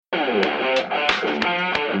Hello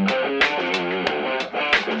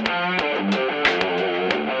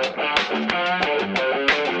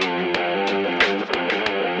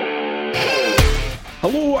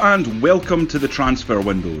and welcome to the Transfer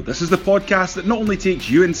Window. This is the podcast that not only takes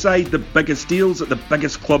you inside the biggest deals at the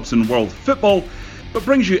biggest clubs in world football, but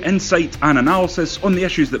brings you insight and analysis on the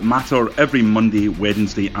issues that matter every Monday,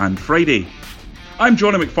 Wednesday and Friday. I'm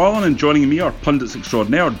Johnny McFarlane, and joining me are pundits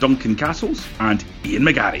extraordinaire Duncan Castles and Ian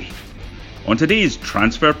McGarry. On today's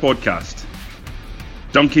Transfer Podcast,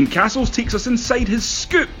 Duncan Castles takes us inside his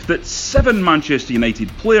scoop that 7 Manchester United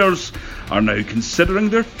players are now considering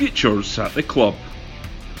their futures at the club.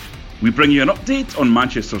 We bring you an update on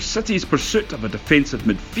Manchester City's pursuit of a defensive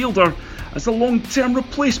midfielder as a long-term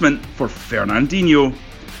replacement for Fernandinho.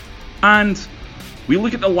 And we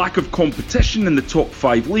look at the lack of competition in the top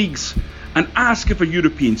 5 leagues and ask if a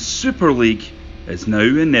European Super League is now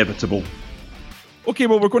inevitable. Okay,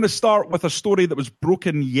 well, we're going to start with a story that was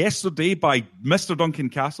broken yesterday by Mr. Duncan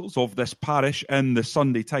Castles of this parish in the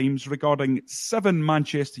Sunday Times regarding 7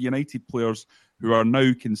 Manchester United players who are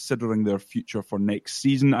now considering their future for next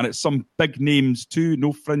season. And it's some big names too,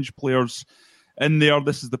 no fringe players in there.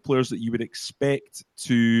 This is the players that you would expect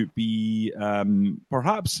to be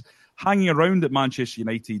perhaps hanging around at Manchester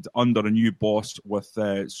United under a new boss with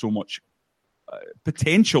so much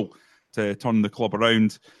potential to turn the club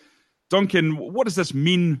around. Duncan, what does this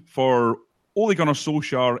mean for Ole Gunnar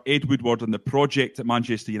Solskjaer, Ed Woodward and the project at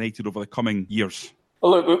Manchester United over the coming years?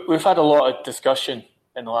 Well, look, we've had a lot of discussion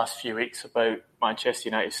in the last few weeks about Manchester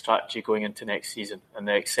United's strategy going into next season and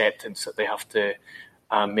the acceptance that they have to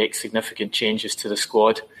make significant changes to the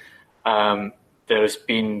squad. There has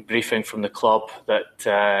been briefing from the club that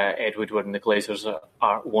Ed Woodward and the Glazers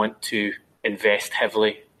want to invest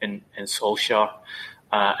heavily in Solskjaer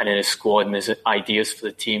and in his squad and his ideas for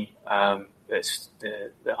the team.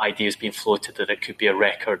 The idea has been floated that it could be a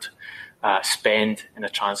record spend in a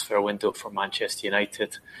transfer window for Manchester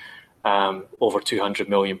United. Over £200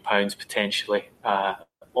 million potentially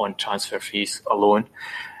on transfer fees alone,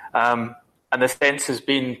 and the sense has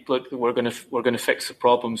been, look, we're going to fix the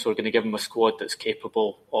problems. We're going to give them a squad that's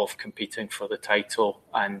capable of competing for the title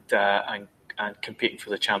and competing for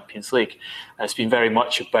the Champions League. And it's been very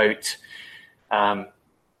much about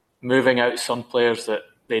moving out some players that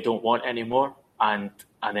they don't want anymore, and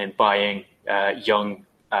then buying young,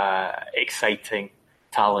 exciting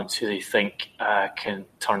talents who they think can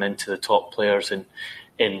turn into the top players in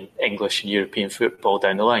English and European football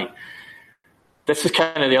down the line. This is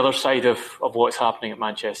kind of the other side of what's happening at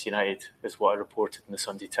Manchester United, is what I reported in the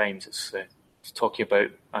Sunday Times. It's talking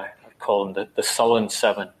about, I call them the sullen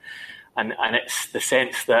 7. And it's the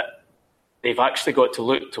sense that they've actually got to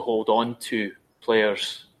look to hold on to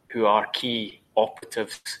players who are key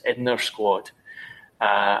operatives in their squad,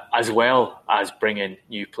 as well as bring in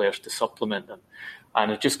new players to supplement them.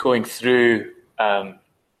 And just going through,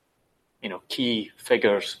 key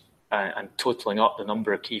figures and totaling up the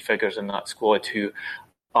number of key figures in that squad who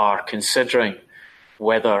are considering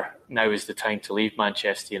whether now is the time to leave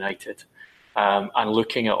Manchester United, and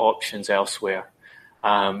looking at options elsewhere.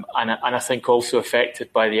 And I think also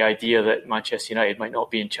affected by the idea that Manchester United might not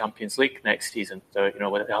be in Champions League next season.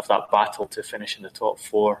 Whether they have that battle to finish in the top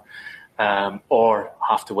 4, or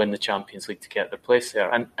have to win the Champions League to get their place there.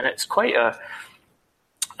 And it's quite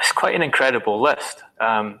an incredible list.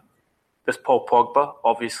 There's Paul Pogba,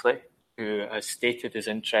 obviously, who has stated his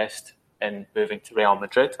interest in moving to Real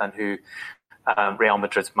Madrid, and who Real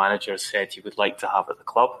Madrid's manager said he would like to have at the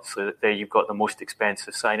club. So there you've got the most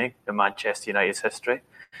expensive signing in Manchester United's history.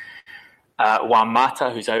 Juan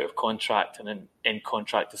Mata, who's out of contract and in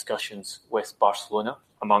contract discussions with Barcelona,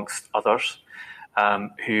 amongst others,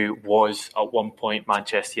 who was at one point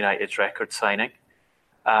Manchester United's record signing.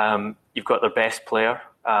 You've got their best player,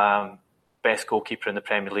 best goalkeeper in the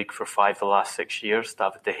Premier League for 5 of the last 6 years,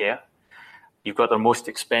 David De Gea. You've got their most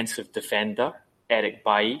expensive defender, Eric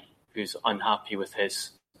Bailly, who's unhappy with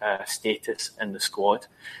his status in the squad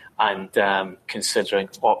and considering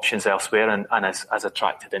options elsewhere, and has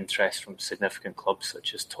attracted interest from significant clubs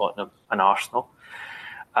such as Tottenham and Arsenal.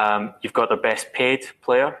 You've got their best paid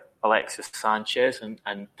player, Alexis Sanchez,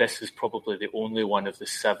 and this is probably the only one of the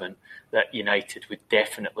 7 that United would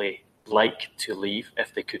definitely like to leave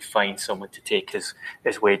if they could find someone to take his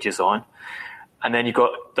wages on. And then you've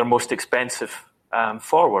got their most expensive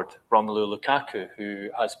forward, Romelu Lukaku, who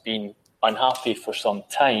has been unhappy for some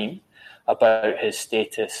time about his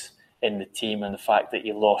status in the team and the fact that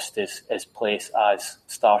he lost his place as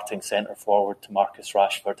starting centre forward to Marcus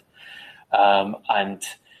Rashford. And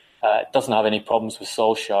doesn't have any problems with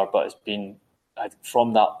Solskjaer, but has been,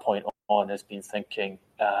 from that point on, has been thinking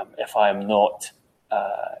if I am not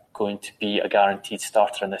going to be a guaranteed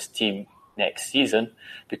starter in this team next season,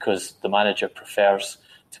 because the manager prefers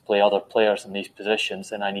to play other players in these positions,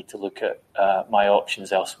 then I need to look at my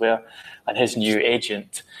options elsewhere. And his new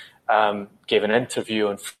agent gave an interview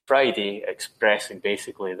on Friday expressing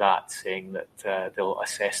basically that, saying that they'll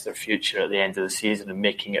assess their future at the end of the season and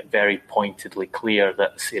making it very pointedly clear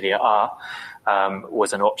that Serie A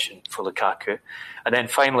was an option for Lukaku. And then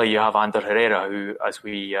finally you have Ander Herrera, who, as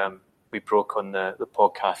we broke on the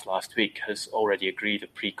podcast last week, has already agreed a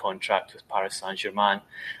pre-contract with Paris Saint-Germain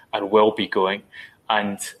and will be going.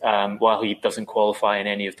 And while he doesn't qualify in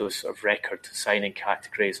any of those sort of record signing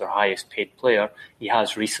categories or highest paid player, he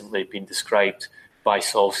has recently been described by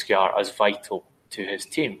Solskjaer as vital to his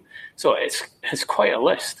team. So it's quite a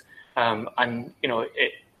list. And, you know,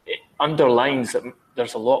 it underlines that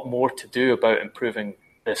there's a lot more to do about improving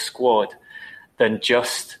this squad than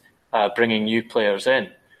just bringing new players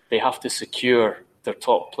in. They have to secure their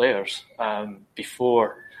top players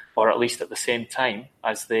before, or at least at the same time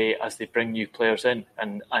as they bring new players in,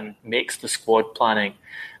 and makes the squad planning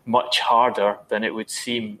much harder than it would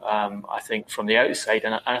seem, I think, from the outside.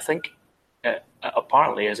 And I think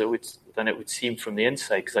apparently than it would seem from the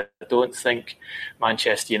inside, because I don't think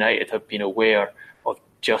Manchester United have been aware of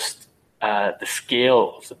just the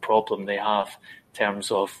scale of the problem they have in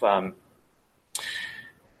terms of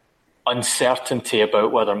uncertainty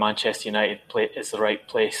about whether Manchester United is the right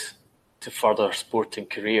place to further sporting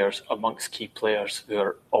careers amongst key players who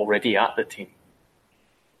are already at the team.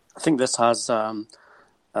 I think this has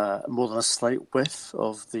more than a slight whiff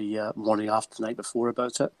of the morning after, night before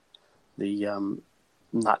about it. The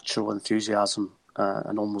natural enthusiasm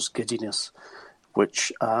and almost giddiness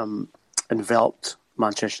which enveloped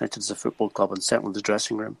Manchester United as a football club, and certainly the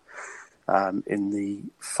dressing room in the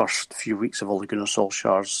first few weeks of Ole Gunnar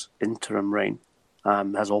Solskjaer's interim reign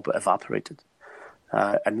has all but evaporated.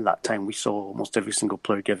 And in that time, we saw almost every single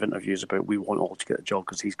player give interviews about, we want Ole to get a job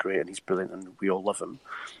because he's great and he's brilliant and we all love him.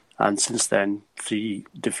 And since then, 3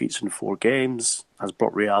 defeats in 4 games has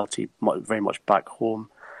brought reality very much back home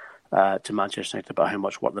to Manchester United about how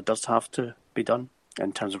much work there does have to be done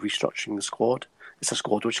in terms of restructuring the squad. It's a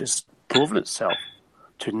squad which has proven itself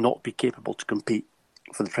to not be capable to compete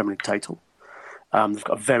for the Premier League title. They've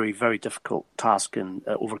got a very, very difficult task in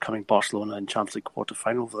overcoming Barcelona in Champions League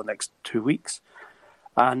quarter-final over the next 2 weeks.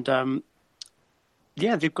 And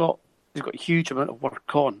they've got a huge amount of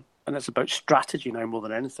work on, and it's about strategy now more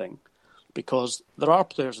than anything, because there are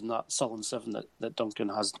players in that sullen 7 that Duncan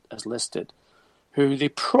has listed who they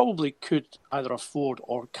probably could either afford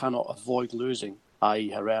or cannot avoid losing, i.e.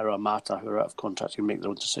 Herrera, Mata, who are out of contract, who make their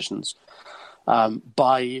own decisions.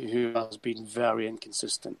 Bailly, who has been very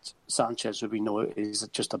inconsistent. Sanchez, who we know is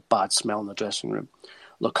just a bad smell in the dressing room.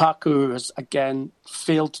 Lukaku has, again,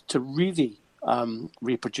 failed to really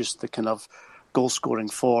reproduce the kind of goal-scoring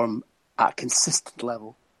form at a consistent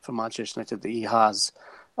level for Manchester United that he has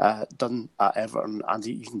done at Everton, and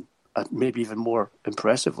even maybe even more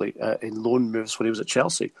impressively in loan moves when he was at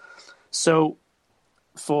Chelsea. So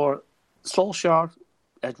for Solskjaer,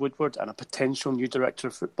 Ed Woodward, and a potential new director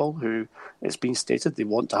of football, who it's been stated they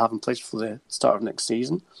want to have in place for the start of next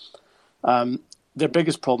season, their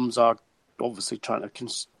biggest problems are obviously trying to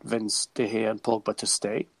convince De Gea and Pogba to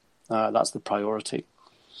stay. That's the priority.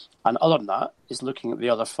 And other than that, is looking at the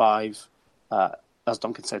other 5, as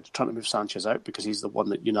Duncan said, trying to move Sanchez out because he's the one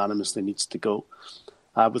that unanimously needs to go.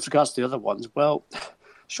 With regards to the other ones, well,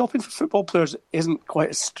 shopping for football players isn't quite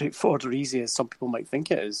as straightforward or easy as some people might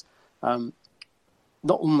think it is.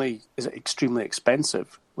 Not only is it extremely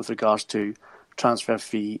expensive with regards to transfer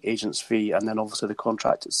fee, agent's fee, and then obviously the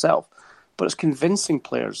contract itself, but it's convincing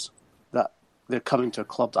players that they're coming to a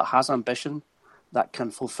club that has ambition, that can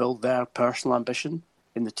fulfil their personal ambition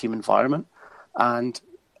in the team environment, and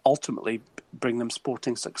ultimately bring them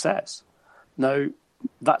sporting success. Now,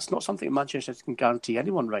 that's not something Manchester United can guarantee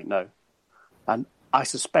anyone right now. And I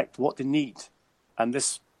suspect what they need, and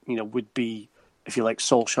this would be, if you like,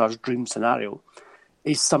 Solskjaer's dream scenario,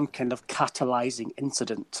 is some kind of catalysing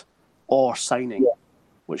incident or signing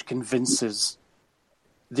which convinces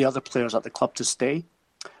the other players at the club to stay,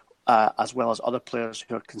 as well as other players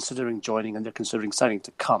who are considering joining and they're considering signing to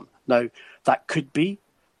come. Now, that could be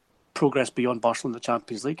progress beyond Barcelona in the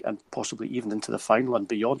Champions League and possibly even into the final and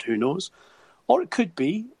beyond, who knows. Or it could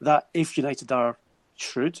be that if United are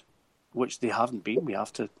shrewd, which they haven't been, we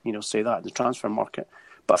have to say that in the transfer market,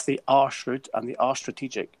 but if they are shrewd and they are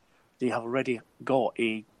strategic, they have already got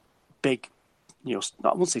a big, I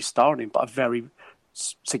won't say star name, but a very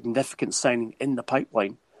significant signing in the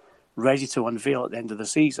pipeline, ready to unveil at the end of the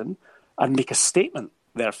season and make a statement,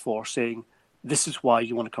 therefore, saying this is why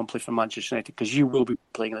you want to come play for Manchester United, because you will be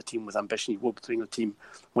playing in a team with ambition. You will be playing in a team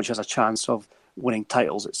which has a chance of winning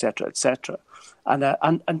titles, etc., etc.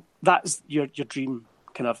 And that's your dream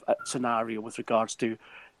kind of scenario with regards to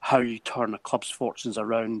how you turn a club's fortunes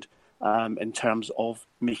around in terms of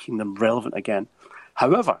making them relevant again.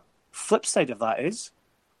 However, flip side of that is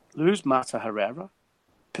lose Mata Herrera,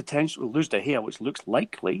 potentially lose De Gea, which looks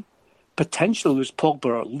likely, potentially lose Pogba,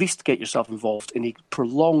 or at least get yourself involved in a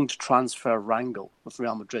prolonged transfer wrangle with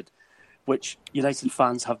Real Madrid, which United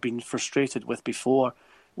fans have been frustrated with before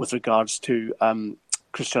with regards to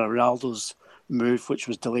Cristiano Ronaldo's move, which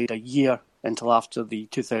was delayed a year until after the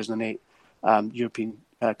 2008 European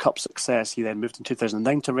Cup success. He then moved in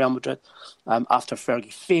 2009 to Real Madrid after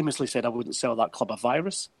Fergie famously said, "I wouldn't sell that club a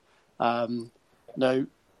virus." So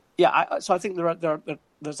I think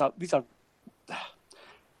these are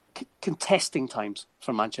contesting times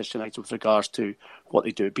for Manchester United with regards to what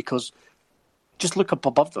they do, because just look up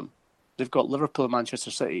above them. They've got Liverpool and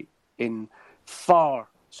Manchester City in far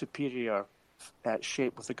superior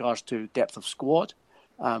shape with regards to depth of squad,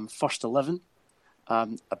 first 11,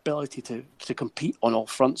 ability to compete on all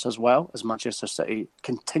fronts, as well as Manchester City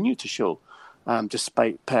continue to show,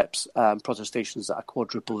 despite Pep's protestations that a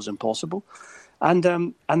quadruple is impossible.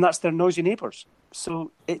 And that's their noisy neighbours.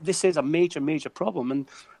 So this is a major, major problem, and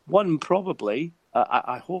one probably,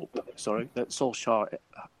 I hope, that Solskjaer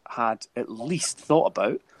had at least thought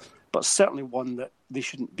about, but certainly one that they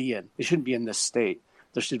shouldn't be in. They shouldn't be in this state.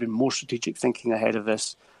 There should have been more strategic thinking ahead of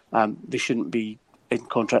this. They shouldn't be in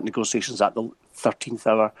contract negotiations at the 13th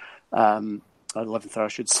hour, or 11th hour, I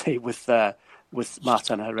should say, with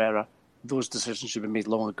Mata and Herrera. Those decisions should have been made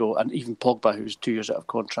long ago, and even Pogba, who's 2 years out of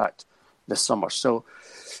contract this summer. So,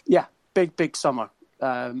 yeah, big summer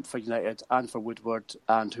for United and for Woodward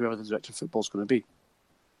and whoever the director of football is going to be.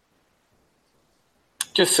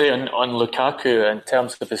 Just say on Lukaku, in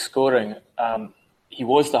terms of his scoring, he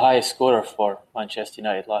was the highest scorer for Manchester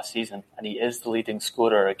United last season, and he is the leading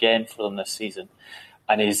scorer again for them this season.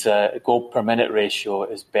 And his goal per minute ratio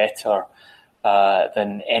is better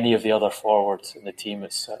than any of the other forwards in the team.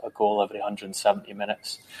 It's a goal every 170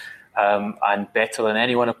 minutes. And better than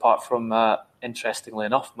anyone apart from, interestingly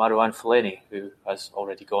enough, Marouane Fellaini, who has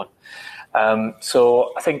already gone.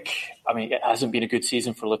 So I think, it hasn't been a good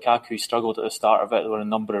season for Lukaku. He struggled at the start of it. There were a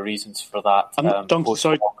number of reasons for that.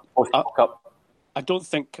 I don't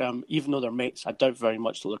think, even though they're mates, I doubt very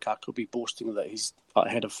much that Lukaku will be boasting that he's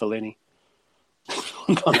ahead of Fellaini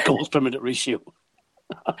on goals per minute ratio.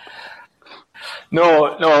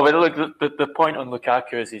 No, but look, the point on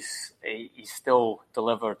Lukaku is he's still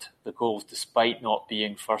delivered the goals despite not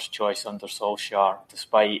being first choice under Solskjaer,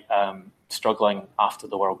 despite struggling after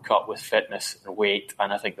the World Cup with fitness and weight,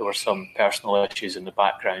 and I think there were some personal issues in the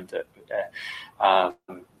background that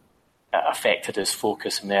affected his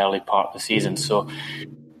focus in the early part of the season. So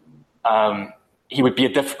he would be a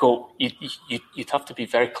difficult. You'd have to be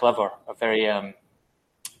very clever, very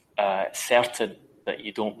certain that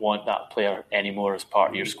you don't want that player anymore as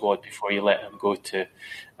part of your squad before you let him go to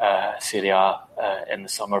Serie A in the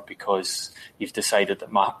summer, because you've decided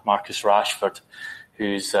that Marcus Rashford,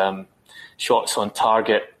 whose shots on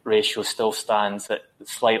target ratio still stands at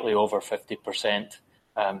slightly over 50%,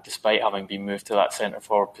 despite having been moved to that centre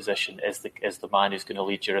forward position, is the man who's going to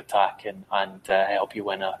lead your attack and help you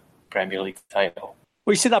win a Premier League title.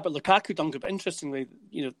 Well, you say that about Lukaku, Duncan, but interestingly,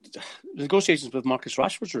 negotiations with Marcus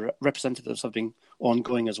Rashford's representatives have been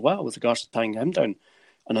ongoing as well with regards to tying him down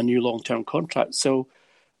on a new long-term contract. So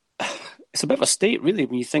it's a bit of a state, really,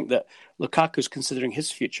 when you think that Lukaku's considering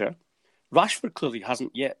his future. Rashford clearly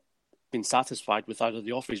hasn't yet been satisfied with either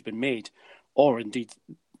the offer he's been made or indeed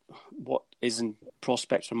what is in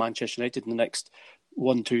prospects for Manchester United in the next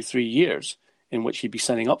 1, 2, 3 years in which he'd be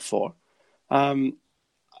signing up for.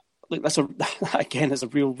 That's a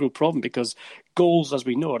real problem, because goals, as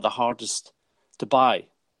we know, are the hardest to buy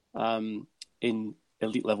in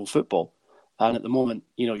elite level football. And at the moment,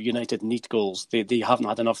 United need goals. They haven't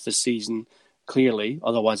had enough this season, clearly.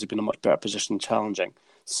 Otherwise, they'd be in a much better position challenging.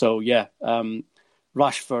 So,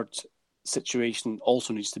 Rashford's situation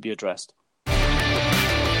also needs to be addressed.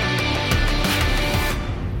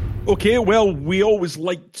 Okay, well, we always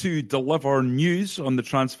like to deliver news on the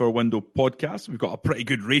Transfer Window podcast. We've got a pretty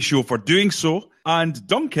good ratio for doing so. And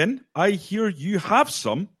Duncan, I hear you have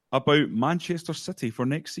some about Manchester City for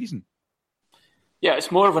next season. Yeah,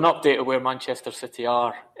 it's more of an update of where Manchester City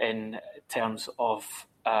are in terms of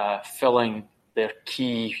filling their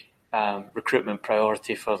key recruitment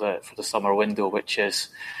priority for the summer window, which is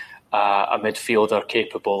a midfielder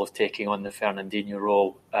capable of taking on the Fernandinho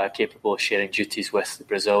role, capable of sharing duties with the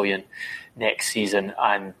Brazilian next season,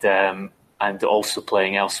 and and also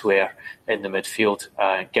playing elsewhere in the midfield,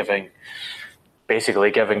 giving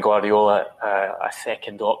Guardiola a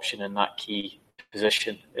second option in that key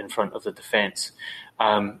position in front of the defence.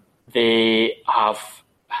 They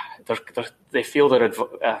feel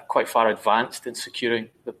they're quite far advanced in securing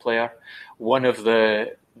the player. One of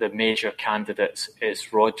the major candidates is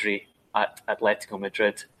Rodri at Atletico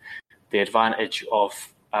Madrid. The advantage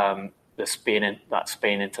of that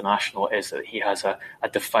Spain international is that he has a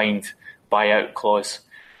defined buyout clause,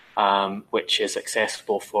 which is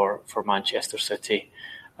accessible for Manchester City.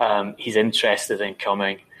 He's interested in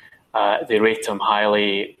coming. They rate him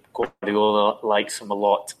highly. Guardiola likes him a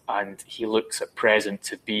lot, and he looks at present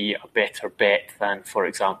to be a better bet than, for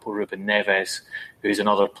example, Ruben Neves, who's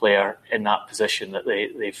another player in that position that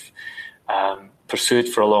they've pursued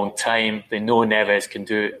for a long time. They know Neves can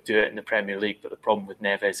do it in the Premier League, but the problem with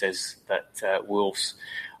Neves is that Wolves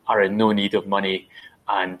are in no need of money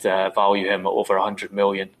and value him at over 100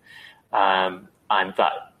 million. And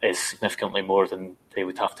that is significantly more than they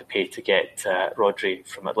would have to pay to get Rodri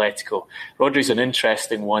from Atletico. Rodri's an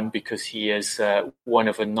interesting one because he is one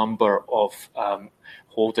of a number of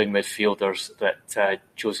holding midfielders that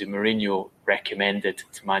Jose Mourinho recommended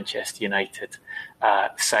to Manchester United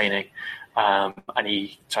signing. And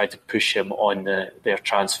he tried to push him on their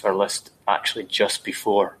transfer list actually just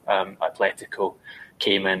before Atletico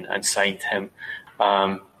came in and signed him.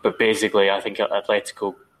 But basically, I think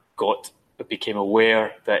Atletico became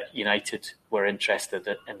aware that United were interested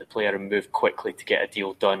in the player and moved quickly to get a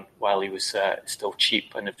deal done while he was still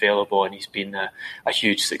cheap and available, and he's been a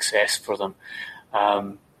huge success for them.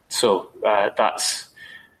 So that's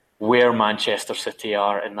where Manchester City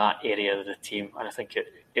are in that area of the team, and I think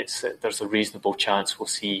there's a reasonable chance we'll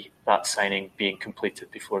see that signing being completed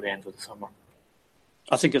before the end of the summer.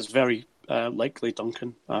 I think it's very likely,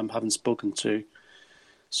 Duncan, having spoken to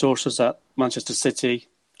sources at Manchester City.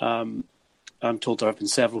 I'm told there have been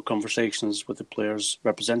several conversations with the players'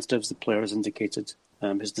 representatives. The player has indicated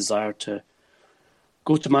his desire to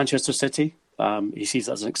go to Manchester City. He sees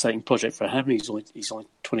that as an exciting project for him. He's only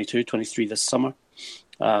 22, 23 this summer.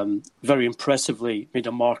 Very impressively made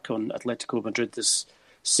a mark on Atletico Madrid this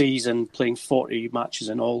season, playing 40 matches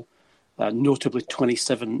in all, notably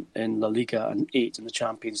 27 in La Liga and 8 in the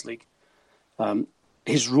Champions League.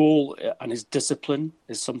 His role and his discipline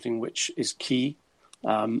is something which is key.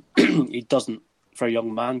 He doesn't, for a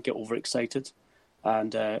young man, get overexcited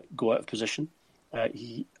and go out of position.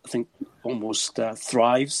 He, I think, almost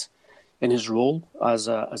thrives in his role as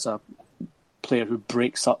a player who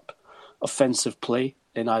breaks up offensive play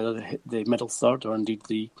in either the middle third or indeed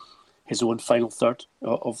his own final third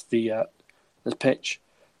of the pitch.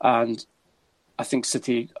 And I think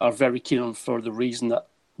City are very keen on for the reason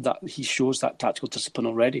that he shows that tactical discipline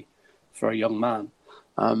already for a young man.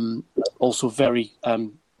 Also very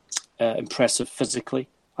impressive physically,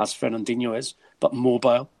 as Fernandinho is, but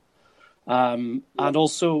mobile. And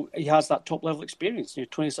also he has that top-level experience.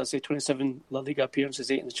 27 La Liga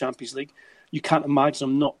appearances, 8 in the Champions League. You can't imagine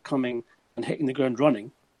him not coming and hitting the ground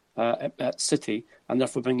running at City, and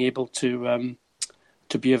therefore being able to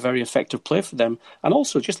be a very effective player for them. And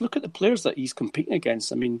also, just look at the players that he's competing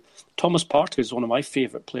against. I mean, Thomas Partey is one of my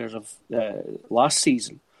favourite players of last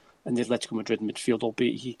season in the Atletico Madrid midfield,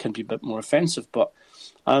 albeit he can be a bit more offensive. But,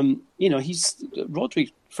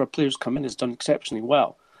 Rodri, for players come in, has done exceptionally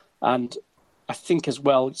well. And I think as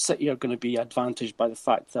well, City are going to be advantaged by the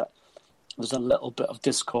fact that there's a little bit of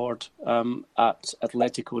discord at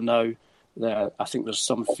Atletico now. I think there's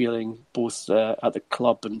some feeling both at the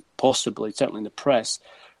club and possibly, certainly in the press,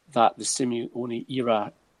 that the Simeone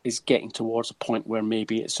era is getting towards a point where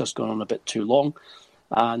maybe it's just gone on a bit too long.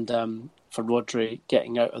 And for Rodri,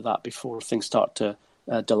 getting out of that before things start to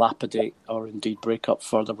dilapidate or indeed break up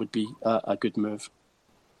further would be a good move.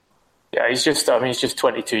 Yeah, he's just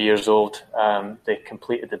 22 years old. They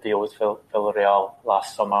completed the deal with Villarreal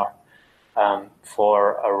last summer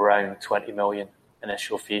for around 20 million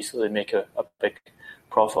initial fee, so they make a big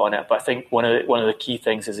profit on it. But I think one of the key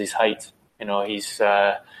things is his height. He's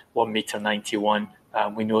 1.91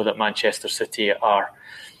 m. We know that Manchester City are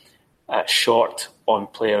short on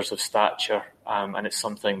players of stature, and it's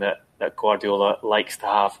something that Guardiola likes to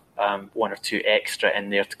have one or two extra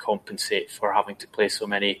in there to compensate for having to play so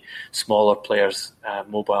many smaller players,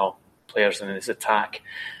 mobile players in his attack.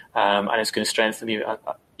 And it's going to strengthen him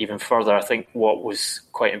even further. I think what was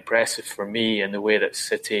quite impressive for me in the way that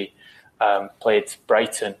City played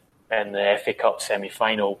Brighton in the FA Cup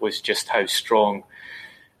semi-final was just how strong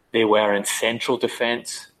they were in central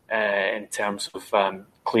defence in terms of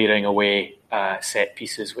clearing away set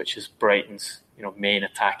pieces, which is Brighton's main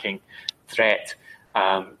attacking threat.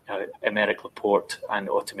 Aymeric Laporte and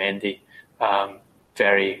Otamendi,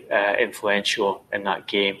 very influential in that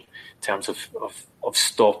game in terms of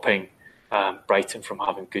stopping Brighton from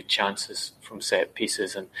having good chances from set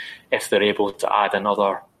pieces. And if they're able to add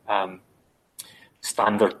another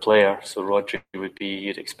standard player, so Rodri would be,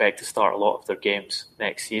 you'd expect to start a lot of their games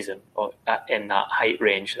next season in that height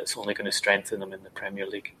range. That's only going to strengthen them in the Premier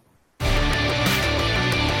League.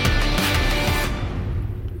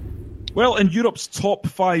 Well, in Europe's top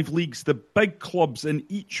 5 leagues, the big clubs in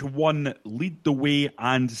each one lead the way,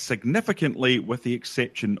 and significantly, with the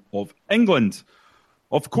exception of England.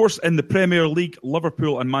 Of course, in the Premier League,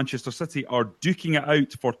 Liverpool and Manchester City are duking it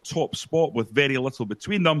out for top spot with very little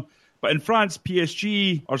between them. But in France,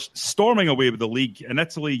 PSG are storming away with the league. In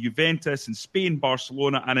Italy, Juventus. In Spain,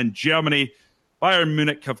 Barcelona. And in Germany, Bayern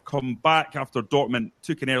Munich have come back after Dortmund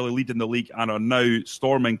took an early lead in the league and are now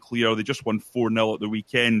storming clear. They just won 4-0 at the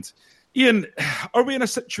weekend. Ian, are we in a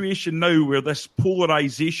situation now where this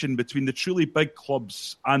polarisation between the truly big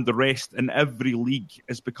clubs and the rest in every league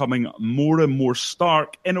is becoming more and more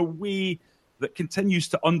stark in a way that continues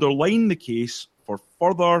to underline the case for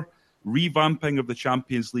further revamping of the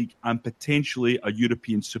Champions League and potentially a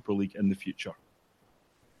European Super League in the future?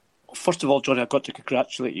 First of all, Johnny, I've got to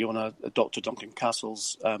congratulate you on a Dr. Duncan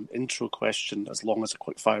Castle's intro question, as long as a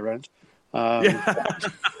quick fire round. Got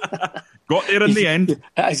there in the end.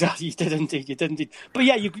 Exactly, you did indeed. But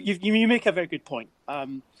yeah, you make a very good point.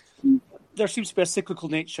 There seems to be a cyclical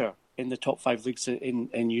nature in the top 5 leagues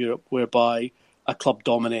in Europe, whereby a club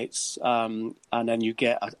dominates, and then you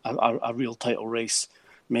get a real title race,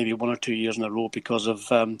 maybe 1 or 2 years in a row because of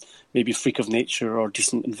maybe freak of nature or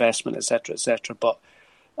decent investment, etc., etc. But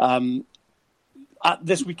at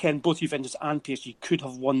this weekend, both Juventus and PSG could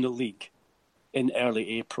have won the league in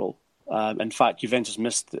early April. In fact, Juventus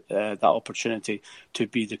missed that opportunity to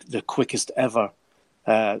be the quickest ever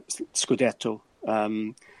Scudetto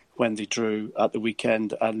when they drew at the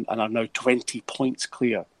weekend and are now 20 points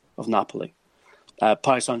clear of Napoli.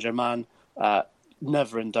 Paris Saint-Germain,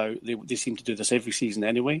 never in doubt. They seem to do this every season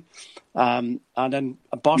anyway. And then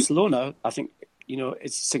Barcelona, I think,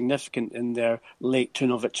 it's significant in their late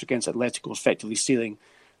 2-0 victory against Atletico, effectively sealing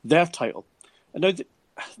their title. And now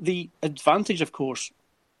the advantage, of course,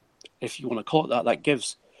 if you want to call it that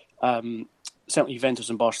gives certainly Juventus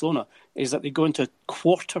and Barcelona, is that they go into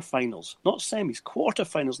quarterfinals, not semis,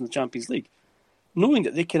 quarterfinals in the Champions League, knowing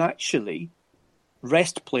that they can actually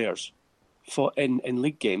rest players in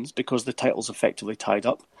league games because the title's effectively tied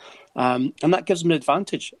up. And that gives them an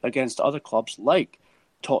advantage against other clubs like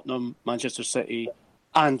Tottenham, Manchester City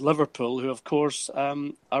and Liverpool, who, of course,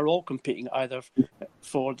 are all competing either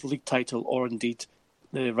for the league title or indeed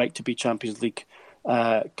the right to be Champions League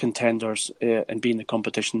contenders and be in the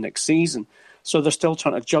competition next season. So they're still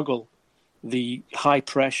trying to juggle the high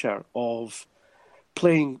pressure of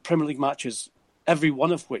playing Premier League matches, every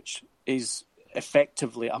one of which is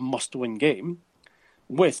effectively a must-win game,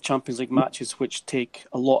 with Champions League matches which take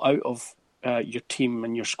a lot out of your team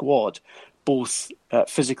and your squad, both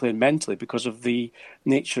physically and mentally, because of the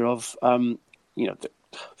nature of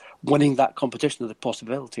winning that competition, or the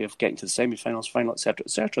possibility of getting to the semi-finals, final, etc.,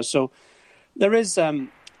 etc. So there's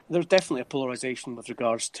definitely a polarisation with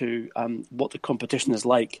regards to what the competition is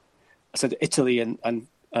like. I said Italy and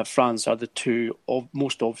France are the two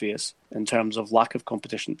most obvious in terms of lack of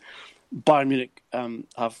competition. Bayern Munich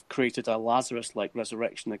have created a Lazarus-like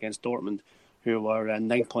resurrection against Dortmund, who were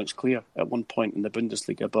 9 points clear at one point in the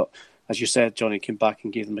Bundesliga. But as you said, Johnny, came back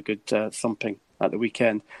and gave them a good thumping at the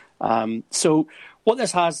weekend. So what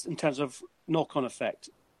this has in terms of knock-on effect,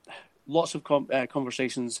 lots of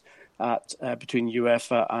conversations between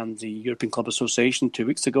UEFA and the European Club Association 2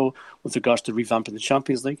 weeks ago with regards to revamping the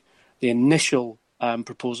Champions League. The initial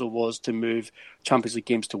proposal was to move Champions League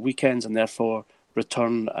games to weekends and therefore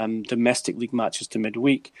return domestic league matches to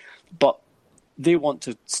midweek. But they want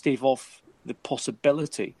to stave off the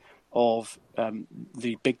possibility of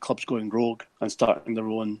the big clubs going rogue and starting their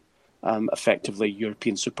own effectively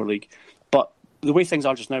European Super League. But the way things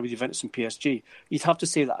are just now with Juventus and PSG, you'd have to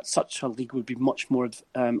say that such a league would be much more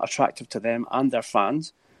attractive to them and their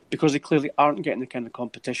fans, because they clearly aren't getting the kind of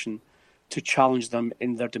competition to challenge them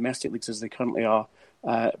in their domestic leagues as they currently are,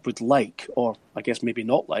 would like, or I guess maybe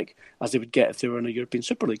not like, as they would get if they were in a European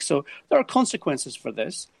Super League. So there are consequences for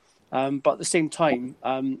this. But at the same time,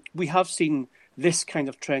 we have seen this kind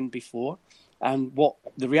of trend before. And what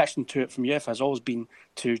the reaction to it from UEFA has always been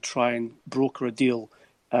to try and broker a deal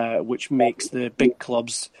which makes the big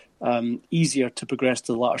clubs easier to progress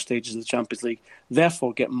to the latter stages of the Champions League,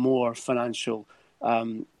 therefore get more financial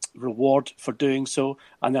reward for doing so,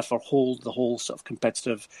 and therefore hold the whole sort of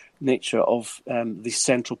competitive nature of the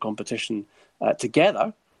central competition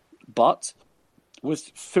together. But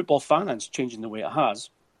with football finance changing the way it has,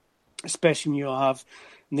 especially when you have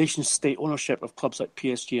nation-state ownership of clubs like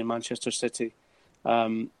PSG and Manchester City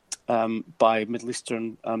by Middle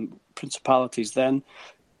Eastern principalities, then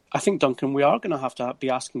I think, Duncan, we are going to have to be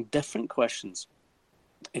asking different questions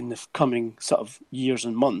in the coming sort of years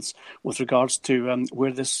and months with regards to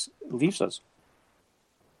where this leaves us.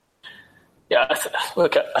 Yeah,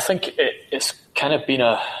 I think it's kind of been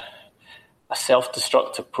a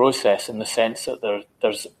self-destructive process in the sense that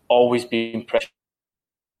there's always been pressure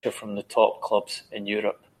from the top clubs in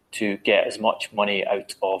Europe to get as much money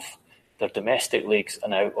out of their domestic leagues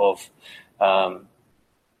and out of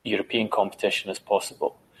European competition as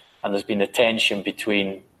possible. And there's been a tension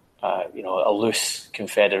between a loose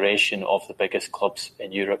confederation of the biggest clubs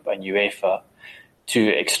in Europe and UEFA to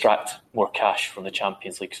extract more cash from the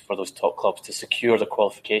Champions League for those top clubs to secure the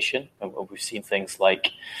qualification. And we've seen things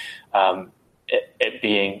like it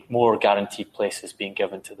being more guaranteed places being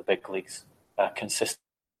given to the big leagues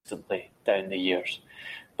consistently down the years,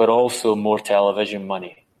 but also more television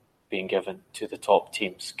money being given to the top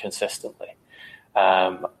teams consistently.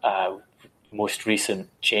 Most recent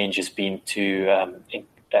change has been to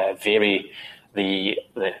vary the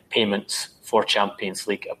payments for Champions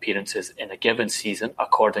League appearances in a given season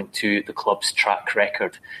according to the club's track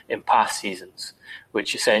record in past seasons,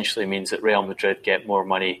 which essentially means that Real Madrid get more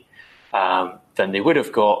money than they would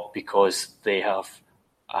have got because they have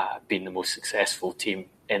been the most successful team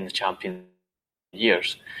in the Champions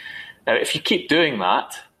years. Now, if you keep doing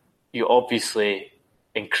that, you obviously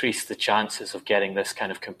increase the chances of getting this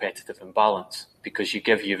kind of competitive imbalance because you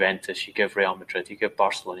give Juventus, you give Real Madrid, you give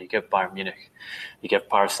Barcelona, you give Bayern Munich, you give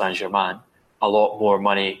Paris Saint-Germain a lot more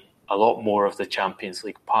money, a lot more of the Champions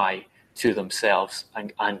League pie to themselves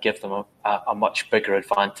and give them a much bigger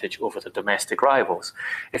advantage over the domestic rivals.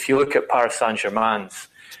 If you look at Paris Saint-Germain's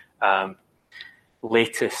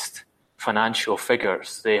latest financial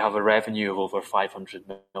figures, they have a revenue of over 500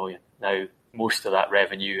 million. Now, most of that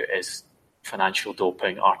revenue is financial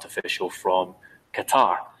doping, artificial from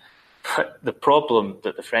Qatar. But the problem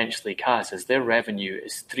that the French league has is their revenue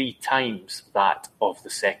is 3 times that of the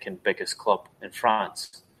second biggest club in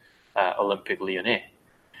France, Olympique Lyonnais.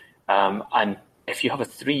 And if you have a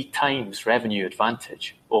 3 times revenue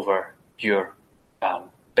advantage over your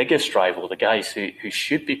biggest rival, the guys who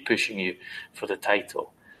should be pushing you for the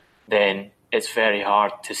title, then it's very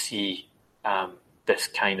hard to see this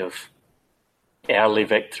kind of early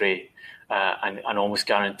victory and almost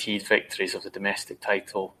guaranteed victories of the domestic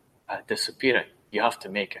title disappearing. You have to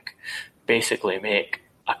basically make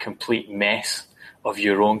a complete mess of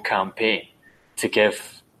your own campaign to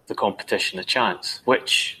give the competition a chance,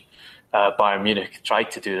 which Bayern Munich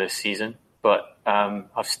tried to do this season, but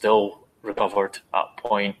have still recovered at a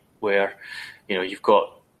point where you've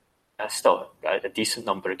got still a decent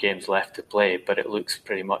number of games left to play, but it looks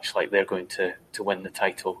pretty much like they're going to win the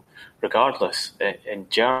title regardless in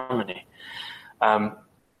Germany.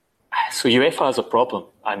 So UEFA has a problem,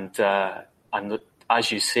 and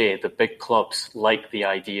as you say, the big clubs like the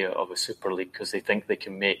idea of a Super League because they think they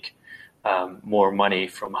can make more money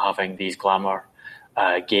from having these glamour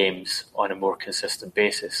games on a more consistent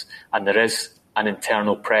basis. And there is an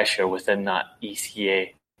internal pressure within that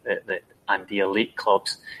ECA and the elite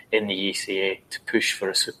clubs in the ECA to push for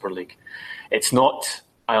a Super League. It's not,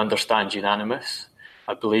 I understand, unanimous.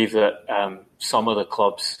 I believe that some of the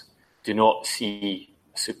clubs do not see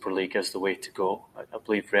a Super League as the way to go. I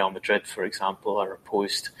believe Real Madrid, for example, are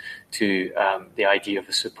opposed to the idea of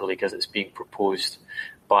a Super League as it's being proposed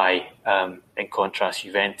by, in contrast,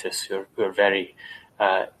 Juventus, who are very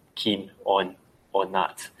keen on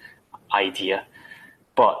that idea.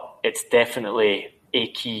 But it's definitely a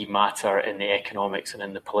key matter in the economics and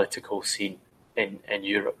in the political scene in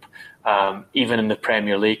Europe. Even in the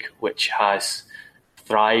Premier League, which has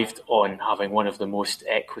thrived on having one of the most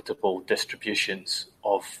equitable distributions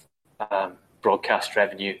of broadcast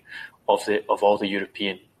revenue of all the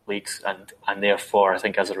European leagues, and therefore I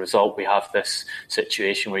think as a result we have this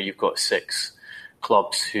situation where you've got 6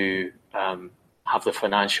 clubs who have the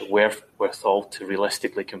financial wherewithal to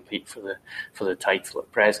realistically compete for the title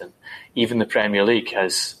at present. Even the Premier League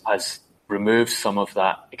has removed some of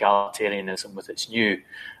that egalitarianism with its new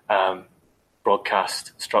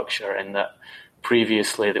broadcast structure, in that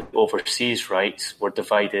previously the overseas rights were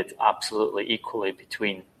divided absolutely equally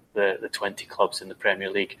between the 20 clubs in the Premier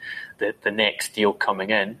League. The next deal coming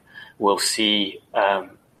in will see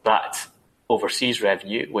that overseas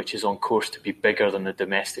revenue, which is on course to be bigger than the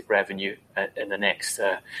domestic revenue in the next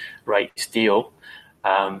rights deal,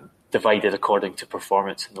 divided according to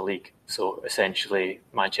performance in the league. So essentially,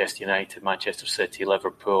 Manchester United, Manchester City,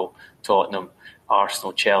 Liverpool, Tottenham,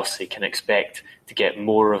 Arsenal, Chelsea can expect to get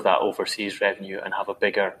more of that overseas revenue and have a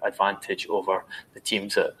bigger advantage over the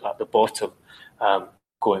teams at the bottom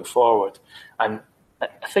going forward. And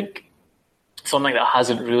I think something that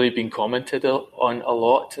hasn't really been commented on a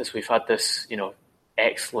lot is we've had this,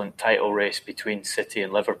 excellent title race between City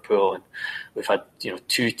and Liverpool, and we've had,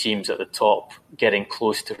 two teams at the top getting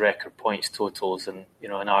close to record points totals, and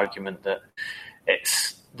an argument that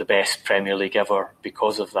it's the best Premier League ever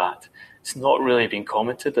because of that. It's not really been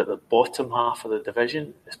commented that the bottom half of the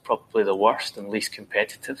division is probably the worst and least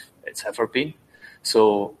competitive it's ever been.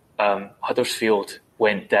 So Huddersfield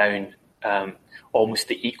went down almost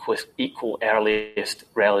the equal earliest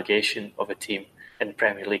relegation of a team in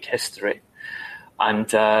Premier League history.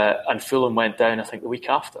 And Fulham went down, I think, the week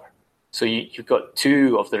after. So you've got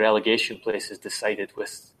two of the relegation places decided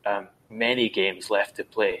with many games left to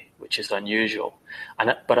play, which is unusual.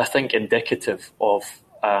 But I think indicative of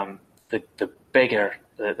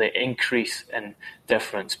the increase in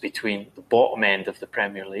difference between the bottom end of the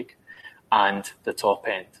Premier League and the top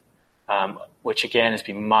end, which again has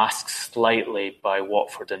been masked slightly by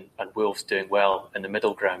Watford and Wolves doing well in the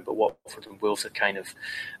middle ground. But Watford and Wolves are kind of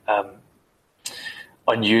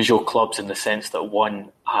unusual clubs in the sense that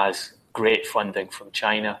one has great funding from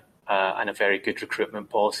China and a very good recruitment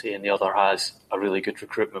policy, and the other has a really good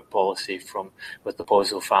recruitment policy with the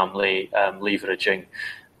Pozzo family leveraging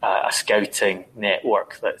a scouting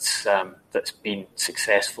network that's been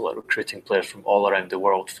successful at recruiting players from all around the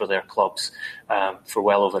world for their clubs for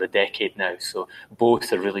well over a decade now. So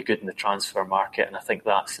both are really good in the transfer market, and I think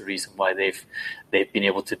that's the reason why they've been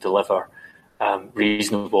able to deliver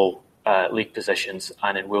reasonable league positions,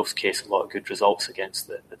 and in Wolves' case, a lot of good results against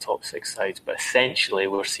the top six sides. But essentially,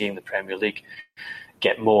 we're seeing the Premier League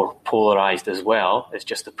get more polarised as well. It's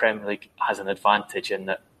just the Premier League has an advantage in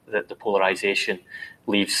that the polarisation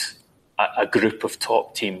leaves a group of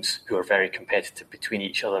top teams who are very competitive between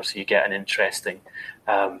each other. So you get an interesting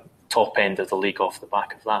top end of the league off the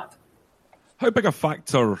back of that. How big a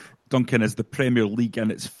factor, Duncan, is the Premier League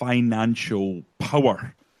and its financial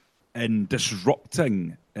power in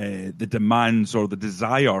disrupting the demands or the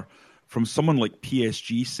desire from someone like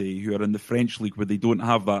PSG, say, who are in the French league where they don't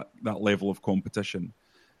have that level of competition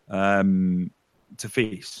to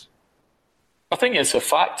face? I think it's a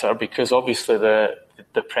factor because obviously the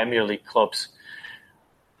Premier League clubs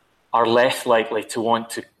are less likely to want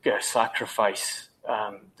to sacrifice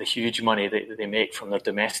the huge money that they make from their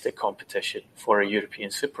domestic competition for a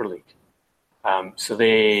European Super League. So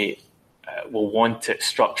they will want it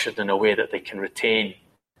structured in a way that they can retain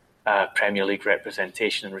Premier League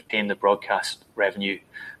representation and retain the broadcast revenue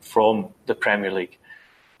from the Premier League.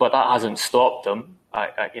 But that hasn't stopped them.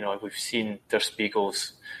 We've seen Der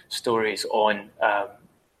Spiegel's stories on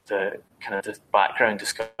the kind of the background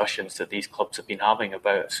discussions that these clubs have been having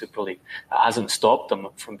about a Super League. It hasn't stopped them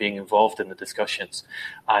from being involved in the discussions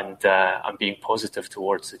and being positive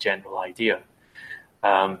towards the general idea.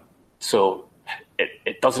 So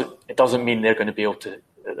it doesn't mean they're going to be able to.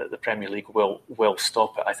 The Premier League will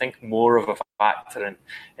stop it. I think more of a factor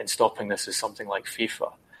in stopping this is something like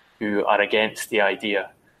FIFA, who are against the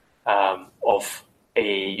idea of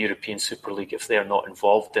a European Super League if they're not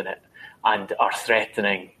involved in it, and are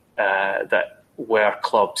threatening that were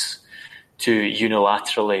clubs to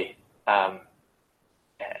unilaterally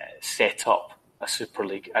set up a Super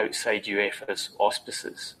League outside UEFA's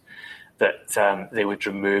auspices, that they would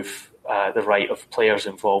remove the right of players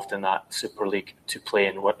involved in that Super League to play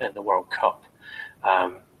in the World Cup.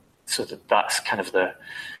 So that's kind of the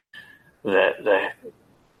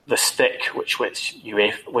stick which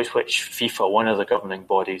FIFA, one of the governing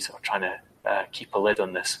bodies, are trying to keep a lid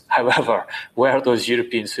on this. However, were those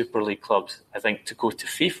European Super League clubs, I think, to go to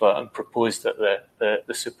FIFA and propose that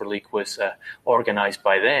the Super League was organised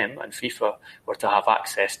by them and FIFA were to have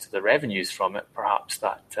access to the revenues from it, perhaps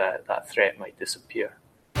that threat might disappear.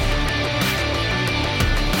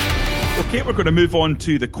 Okay, we're going to move on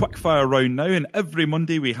to the quickfire round now, and every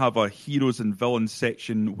Monday we have a heroes and villains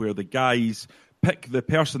section where the guys pick the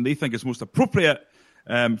person they think is most appropriate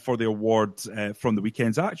for the award from the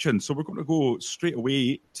weekend's action. So we're going to go straight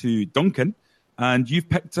away to Duncan, and you've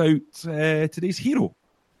picked out today's hero.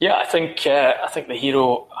 Yeah, I think the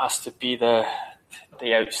hero has to be the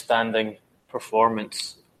outstanding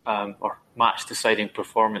performance or match-deciding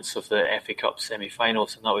performance of the FA Cup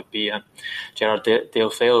semi-finals, and that would be Gerard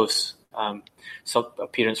Deulofeu's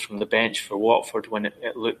appearance from the bench for Watford when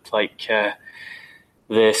it looked like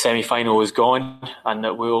the semi-final was gone and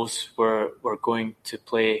that Wolves were going to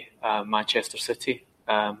play Manchester City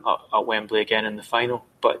at Wembley again in the final,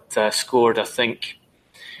 but scored, I think,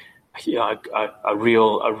 a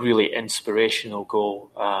really inspirational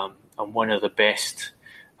goal, and one of the best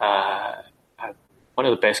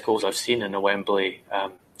goals I've seen in a Wembley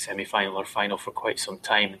semi-final or final for quite some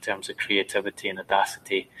time in terms of creativity and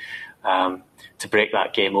audacity to break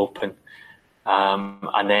that game open.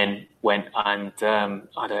 And then went and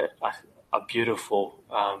had a beautiful,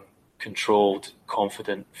 controlled,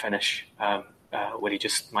 confident finish where he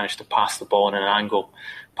just managed to pass the ball in an angle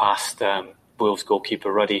past Wolves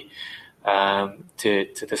goalkeeper Ruddy to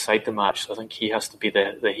decide the match. So I think he has to be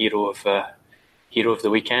the hero of the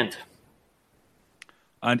weekend.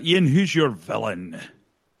 And Ian, who's your villain?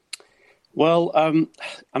 Well,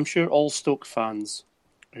 I'm sure all Stoke fans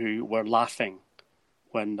who were laughing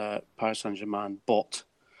when Paris Saint-Germain bought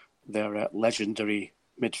their legendary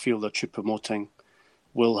midfielder Choupo-Moting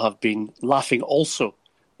will have been laughing also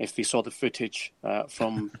if they saw the footage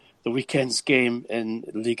from the weekend's game in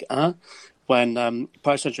Ligue 1 when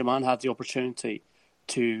Paris Saint-Germain had the opportunity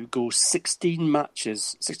to go 16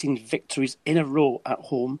 victories in a row at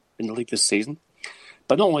home in the league this season.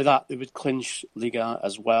 But not only that, they would clinch Ligue 1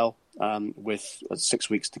 as well with 6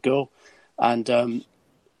 weeks to go. And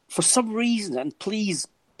for some reason, and please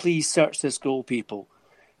search this goal, people,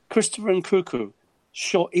 Christopher Nkunku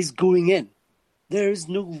shot is going in. There is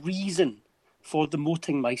no reason for the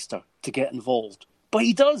Motingmeister to get involved. But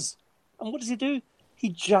he does. And what does he do? He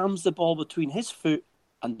jams the ball between his foot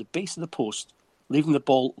and the base of the post, leaving the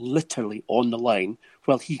ball literally on the line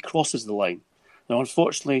while he crosses the line. Now,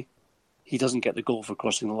 unfortunately, he doesn't get the goal for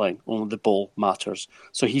crossing the line. Only the ball matters.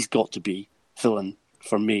 So he's got to be villain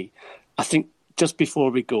for me. I think just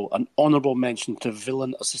before we go, an honourable mention to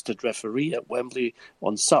villain-assisted referee at Wembley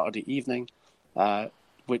on Saturday evening,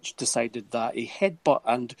 which decided that a headbutt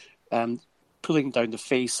and pulling down the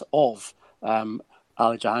face of Ali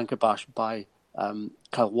Jahankabash by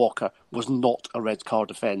Kyle Walker was not a red card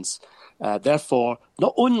offence. Therefore,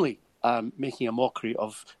 not only making a mockery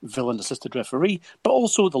of villain-assisted referee, but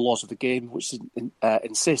also the laws of the game, which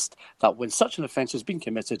insist that when such an offence has been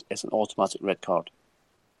committed, it's an automatic red card.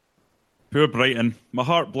 Poor Brighton. My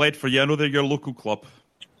heart bled for you. I know they're your local club.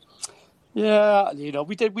 Yeah,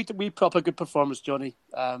 we put up a good performance, Johnny.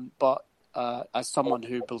 But as someone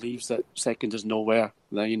who believes that second is nowhere,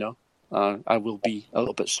 I will be a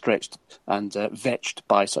little bit stretched and vexed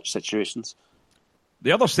by such situations.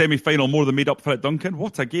 The other semi-final more than made up for it, Duncan.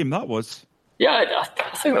 What a game that was. Yeah,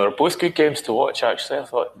 I think they were both good games to watch, actually. I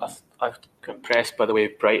thought I was impressed by the way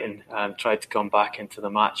Brighton tried to come back into the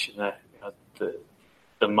match and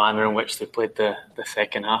the manner in which they played the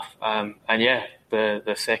second half.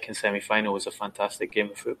 The second semi-final was a fantastic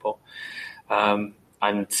game of football.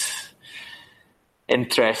 And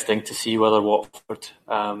interesting to see whether Watford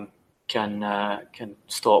can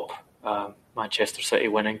stop Manchester City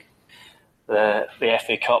winning the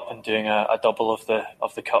FA Cup and doing a double of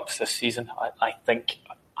the cups this season. I think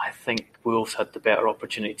Wolves had the better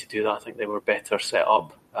opportunity to do that. I think they were better set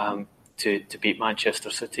up to beat Manchester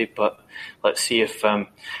City. But let's see if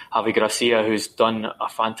Javi Gracia, who's done a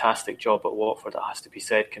fantastic job at Watford, it has to be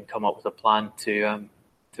said, can come up with a plan to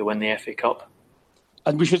win the FA Cup.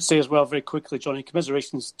 And we should say as well, very quickly, Johnny,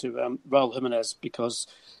 commiserations to Raul Jimenez, because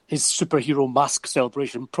his superhero mask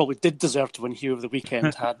celebration probably did deserve to win Hero of the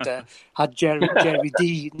Weekend had Jerry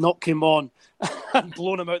D not come on and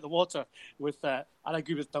blown him out the water with, and I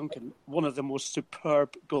agree with Duncan, one of the most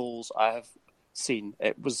superb goals I have seen.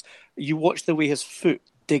 It was, you watch the way his foot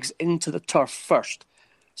digs into the turf first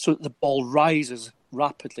so that the ball rises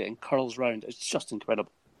rapidly and curls round. It's just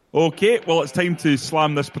incredible. Okay, well, it's time to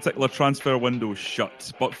slam this particular transfer window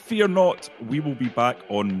shut. But fear not, we will be back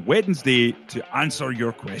on Wednesday to answer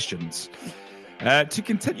your questions. To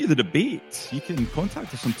continue the debate, you can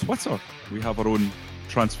contact us on Twitter. We have our own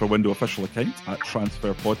transfer window official account at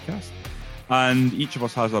Transfer Podcast. And each of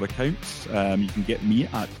us has our accounts. You can get me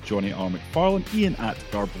at Johnny R. McFarlane, Ian at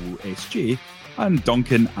Garbo SJ, and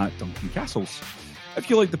Duncan at Duncan Castles. If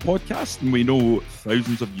you like the podcast, and we know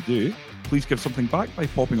thousands of you do, please give something back by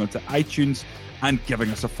popping onto iTunes and giving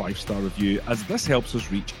us a 5-star review, as this helps us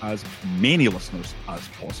reach as many listeners as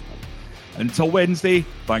possible. Until Wednesday,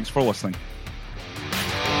 thanks for listening.